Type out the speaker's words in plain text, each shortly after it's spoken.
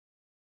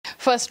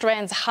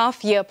FirstRand's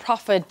half-year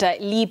profit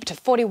leaped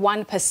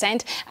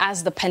 41%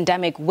 as the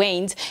pandemic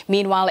waned.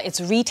 Meanwhile,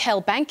 its retail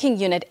banking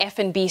unit,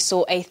 FNB,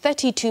 saw a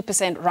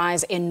 32%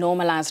 rise in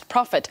normalised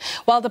profit.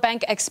 While the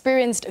bank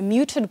experienced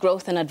muted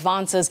growth in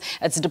advances,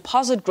 its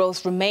deposit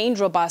growth remained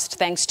robust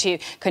thanks to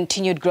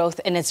continued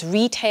growth in its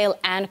retail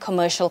and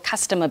commercial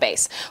customer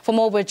base. For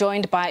more, we're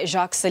joined by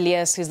Jacques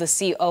Celliers, who's the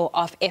CEO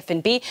of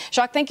FNB.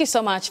 Jacques, thank you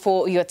so much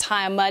for your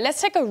time.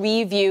 Let's take a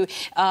review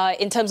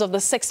in terms of the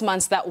 6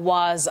 months that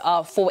was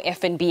for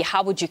FNB.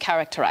 How would you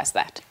characterize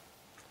that?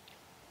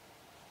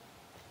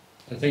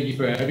 Thank you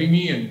for having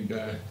me,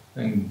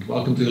 and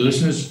welcome to the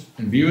listeners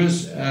and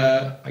viewers.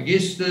 I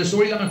guess the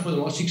storyline for the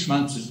last 6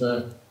 months is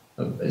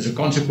a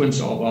consequence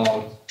of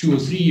our 2 or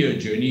 3 year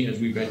journey as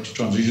we've had to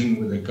transition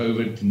with the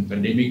COVID and the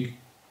pandemic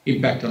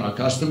impact on our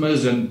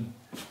customers, and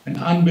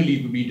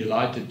unbelievably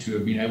delighted to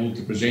have been able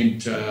to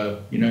present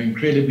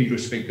incredibly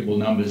respectable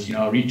numbers.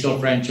 Our retail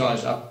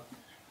franchise up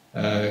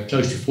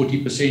close to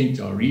 40%,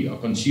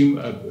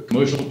 our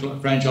commercial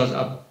franchise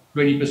up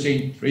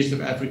 20%, rest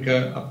of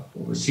Africa up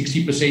over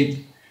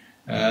 60%.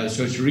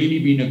 So it's really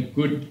been a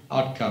good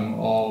outcome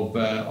of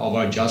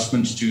our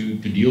adjustments to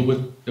deal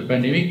with the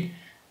pandemic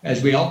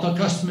as we helped our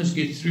customers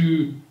get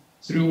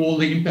through all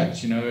the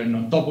impacts, and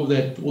on top of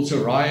that,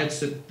 also riots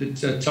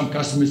that some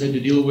customers had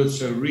to deal with.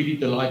 So really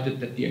delighted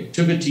that the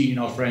activity in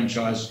our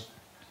franchise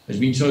has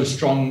been so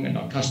strong and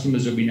our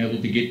customers have been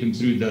able to get them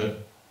through the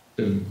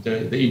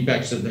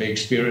impacts that they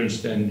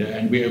experienced,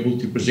 and we're able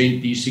to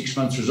present these 6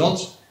 months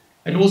results.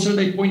 And also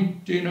they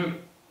point,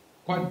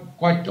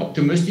 quite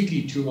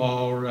optimistically to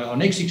our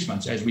next 6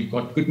 months as we've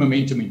got good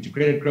momentum into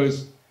credit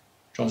growth,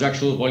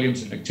 transactional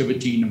volumes and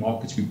activity in the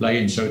markets we play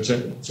in. So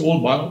it's all,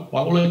 by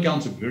all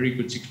accounts, a very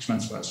good 6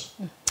 months for us.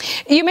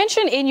 You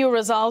mentioned in your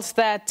results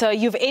that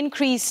you've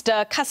increased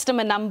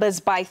customer numbers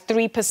by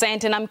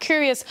 3%, and I'm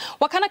curious,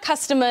 what kind of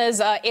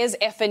customers is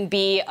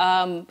FNB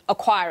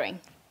acquiring?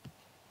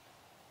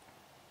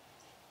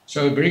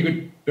 So very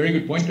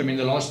good point. I mean,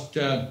 the last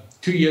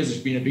 2 years has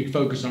been a big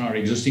focus on our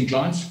existing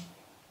clients,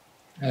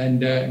 and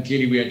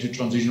clearly we had to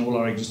transition all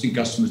our existing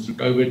customers through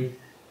COVID,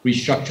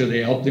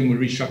 help them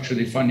restructure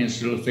their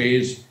financial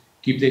affairs,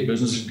 keep their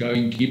businesses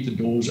going, keep the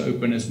doors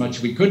open as much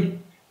as we could,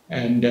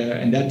 and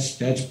that's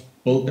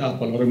built up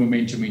a lot of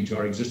momentum into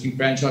our existing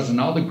franchise. And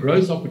now the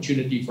growth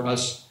opportunity for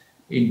us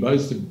in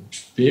both the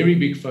very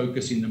big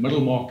focus in the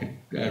middle market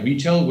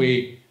retail,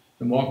 where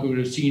the market would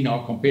have seen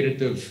how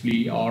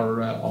competitively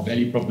our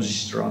value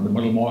propositions around the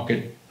middle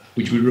market,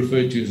 which we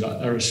refer to as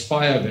our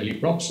Aspire value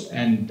props,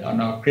 and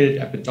our credit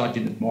appetite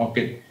in that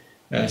market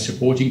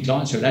supporting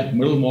clients. So that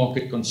middle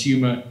market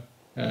consumer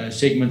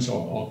segments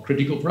are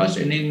critical for us.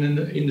 And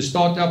then in the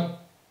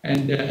startup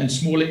and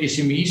smaller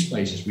SME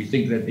spaces, we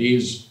think that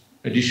there's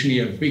additionally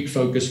a big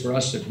focus for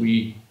us that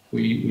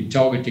we're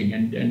targeting.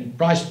 And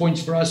price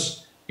points for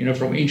us,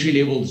 from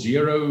entry-level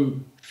zero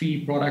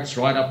fee products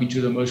right up into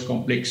the most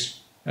complex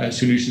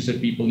solutions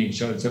that people need.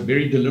 So it's a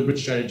very deliberate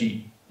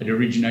strategy at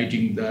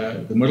originating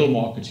the middle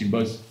markets in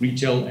both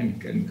retail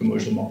and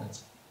commercial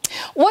markets.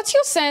 What's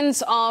your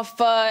sense of,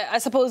 I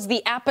suppose,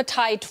 the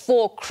appetite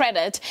for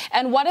credit,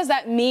 and what does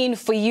that mean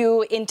for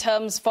you in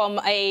terms from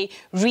a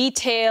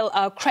retail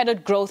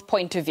credit growth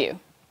point of view?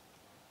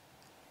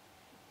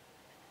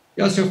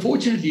 Yeah, so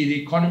fortunately,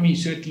 the economy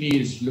certainly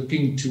is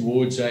looking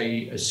towards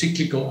a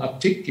cyclical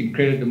uptick in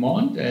credit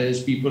demand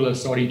as people are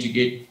starting to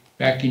get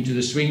back into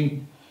the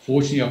swing.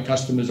 Fortunately, our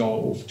customers are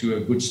off to a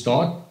good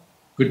start,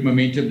 good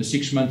momentum. The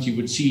 6 months you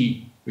would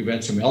see we've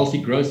had some healthy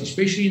growth,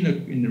 especially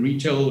in the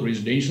retail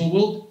residential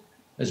world,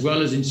 as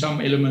well as in some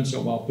elements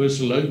of our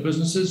personal loan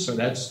businesses. So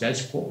that's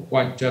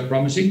quite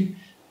promising.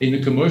 In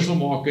the commercial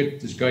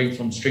market, is going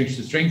from strength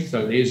to strength.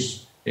 So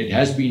it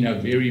has been a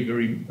very,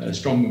 very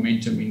strong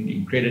momentum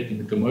in credit in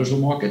the commercial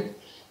market.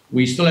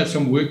 We still have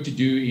some work to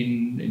do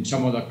in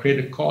some of our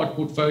credit card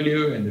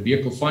portfolio and the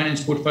vehicle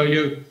finance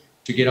portfolio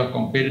to get our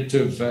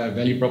competitive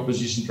value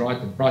propositions right,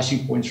 the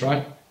pricing points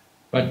right.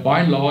 But by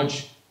and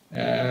large,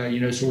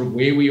 sort of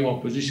where we are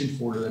positioned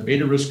for the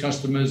better risk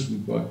customers,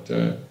 we've got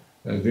a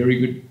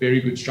very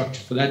good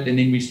structure for that. And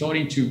then we're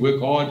starting to work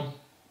hard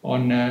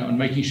on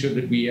making sure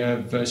that we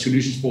have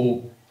solutions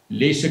for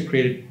lesser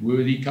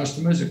credit-worthy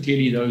customers. And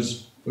clearly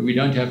those where we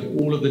don't have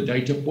all of the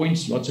data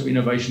points, lots of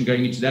innovation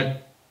going into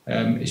that,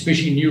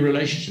 especially new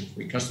relationships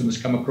where customers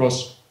come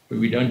across where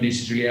we don't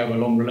necessarily have a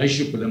long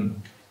relationship with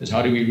them, is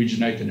how do we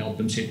originate and help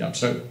them set up.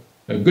 So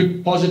a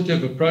good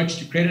positive approach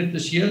to credit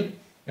this year.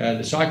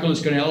 The cycle is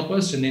going to help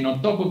us. And then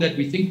on top of that,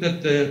 we think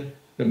that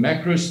the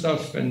macro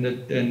stuff and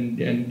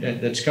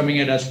that's coming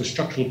at us with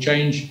structural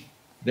change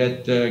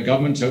that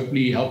government's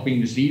hopefully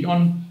helping us lead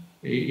on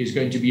is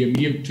going to be a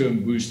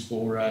medium-term boost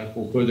for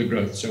further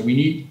growth. So we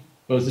need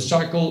both the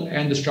cycle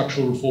and the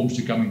structural reforms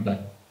to come in play.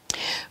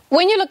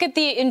 When you look at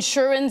the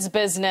insurance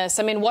business,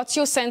 I mean, what's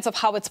your sense of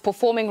how it's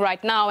performing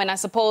right now? And I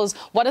suppose,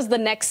 what does the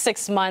next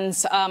 6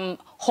 months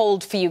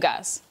hold for you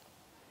guys?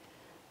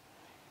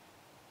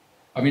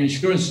 I mean,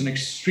 insurance is an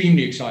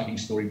extremely exciting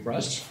story for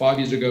us. 5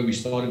 years ago, we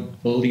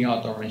started building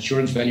out our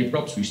insurance value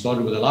props. We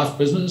started with a life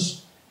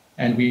business.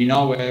 And we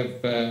now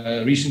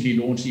have recently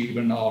launched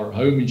even our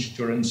home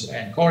insurance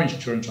and car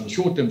insurance on the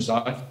short-term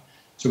side.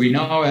 So we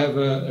now have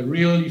a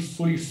really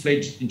fully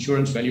fledged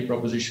insurance value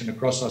proposition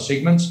across our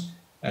segments.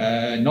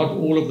 Not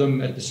all of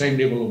them at the same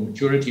level of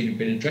maturity and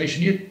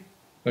penetration yet,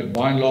 but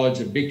by and large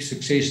a big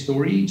success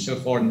story so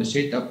far in the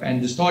setup.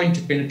 And the starting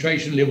to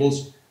penetration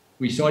levels,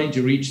 we're starting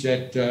to reach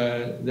that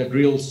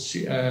real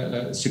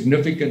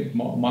significant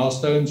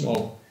milestones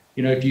of,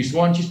 if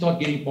once you start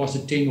getting past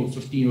the 10 or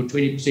 15 or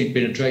 20%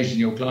 penetration in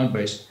your client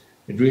base,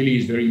 it really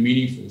is very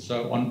meaningful.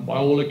 So by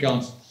all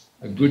accounts,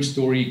 a good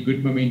story,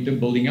 good momentum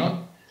building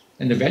out.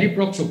 And the value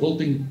props are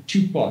built in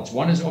two parts.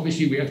 One is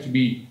obviously we have to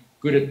be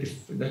good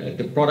at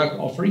the product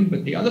offering,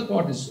 but the other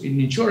part is in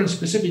insurance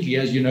specifically,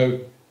 as you know,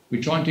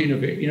 we're trying to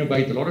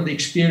innovate a lot of the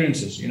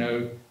experiences,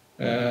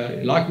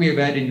 like we have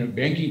had in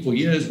banking for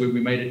years, where we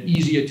made it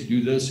easier to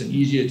do this and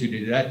easier to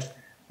do that.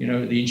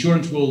 The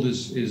insurance world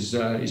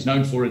is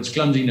known for its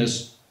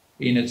clumsiness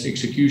in its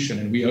execution,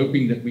 and we're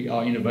hoping that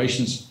our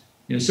innovations,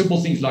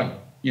 simple things like,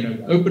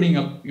 opening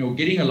up,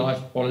 getting a life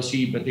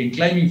policy, but then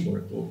claiming for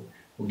it, or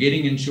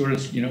getting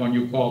insurance, on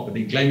your car, but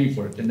then claiming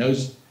for it. And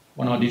those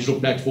on our digital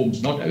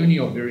platforms not only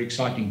are very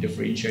exciting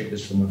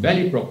differentiators from a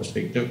value prop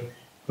perspective,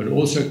 but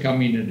also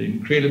come in at an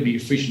incredibly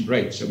efficient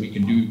rate. So we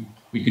can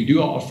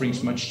do our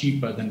offerings much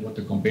cheaper than what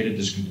the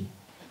competitors can do.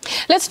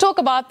 Let's talk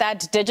about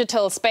that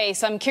digital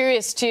space. I'm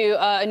curious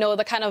to know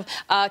the kind of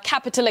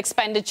capital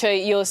expenditure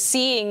you're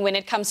seeing when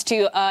it comes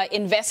to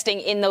investing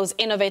in those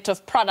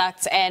innovative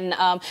products and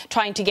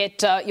trying to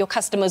get your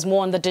customers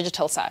more on the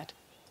digital side.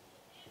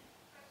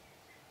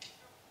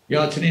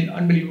 Yeah, it's an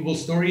unbelievable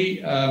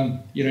story.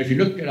 If you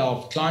look at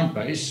our client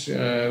base,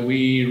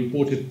 we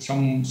reported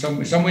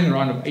somewhere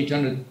around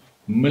 800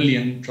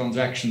 million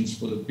transactions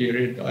for the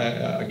period,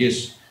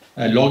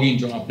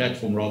 logins on our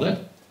platform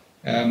rather.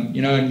 And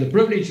the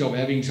privilege of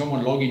having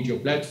someone log into your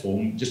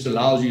platform just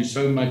allows you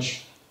so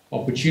much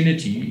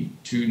opportunity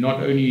to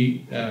not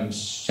only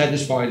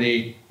satisfy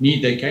their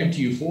need they came to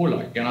you for,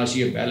 like, can I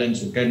see a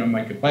balance or can I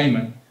make a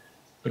payment?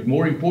 But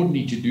more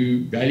importantly, to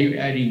do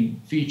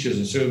value-adding features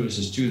and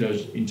services to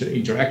those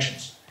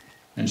interactions.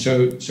 And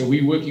so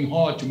we're working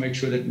hard to make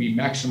sure that we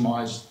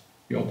maximize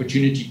the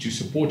opportunity to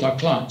support our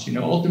clients.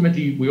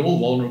 Ultimately, we're all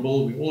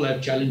vulnerable. We all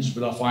have challenges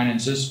with our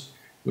finances,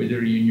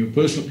 whether you're in your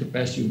personal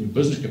capacity or your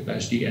business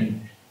capacity.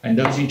 And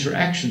those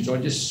interactions are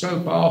just so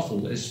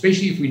powerful,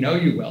 especially if we know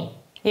you well.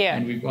 Yeah.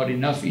 And we've got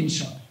enough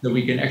insight that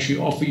we can actually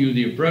offer you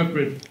the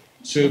appropriate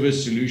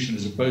service solution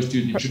as opposed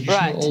to the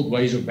traditional old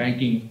ways of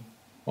banking,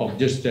 of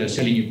just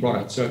selling you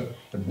products. So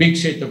a big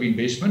set of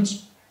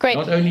investments,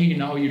 not only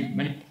in how you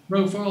manage the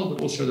profile,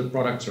 but also the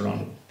products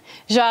around it.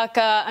 Jacques,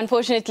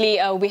 unfortunately,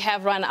 we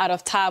have run out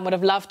of time. Would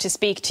have loved to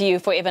speak to you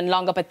for even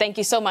longer, but thank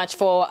you so much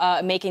for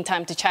making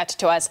time to chat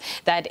to us.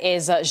 That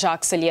is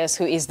Jacques Celliers,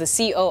 who is the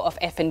CEO of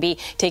FNB,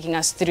 taking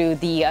us through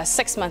the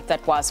 6 month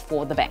that was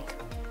for the bank.